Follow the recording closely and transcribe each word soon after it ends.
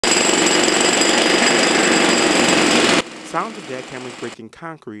Sounds of jackhammers breaking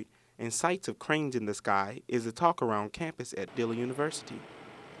concrete and sights of cranes in the sky is the talk around campus at Dillard University.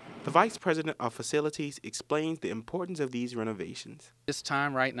 The Vice President of Facilities explains the importance of these renovations. This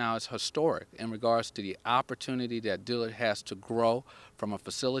time right now is historic in regards to the opportunity that Dillard has to grow from a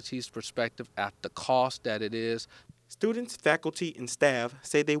facilities perspective at the cost that it is. Students, faculty, and staff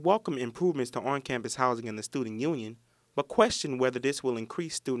say they welcome improvements to on-campus housing in the student union, but question whether this will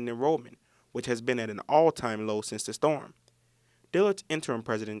increase student enrollment, which has been at an all-time low since the storm. Dillard's interim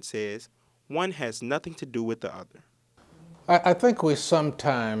president says one has nothing to do with the other. I think we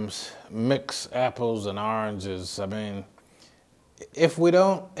sometimes mix apples and oranges. I mean, if we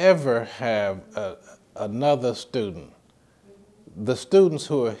don't ever have another student, the students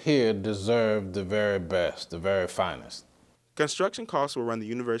who are here deserve the very best, the very finest. Construction costs will run the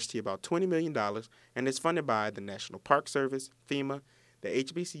university about $20 million and is funded by the National Park Service, FEMA, the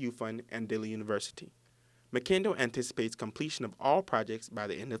HBCU Fund, and Dillard University. McKendall anticipates completion of all projects by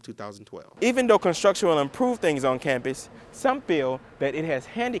the end of 2012. Even though construction will improve things on campus, some feel that it has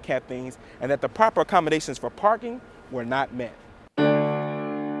handicapped things and that the proper accommodations for parking were not met.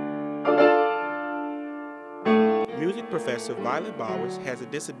 Music professor Violet Bowers has a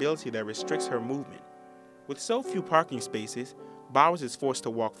disability that restricts her movement. With so few parking spaces, Bowers is forced to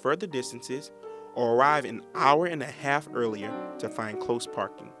walk further distances or arrive an hour and a half earlier to find close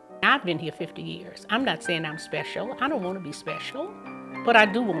parking. I've been here 50 years. I'm not saying I'm special. I don't want to be special, but I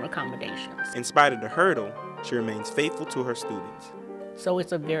do want accommodations. In spite of the hurdle, she remains faithful to her students. So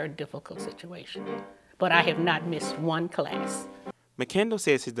it's a very difficult situation, but I have not missed one class. McKendall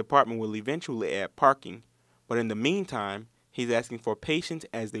says his department will eventually add parking, but in the meantime, he's asking for patience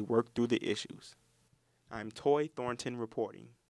as they work through the issues. I'm Thornton reporting.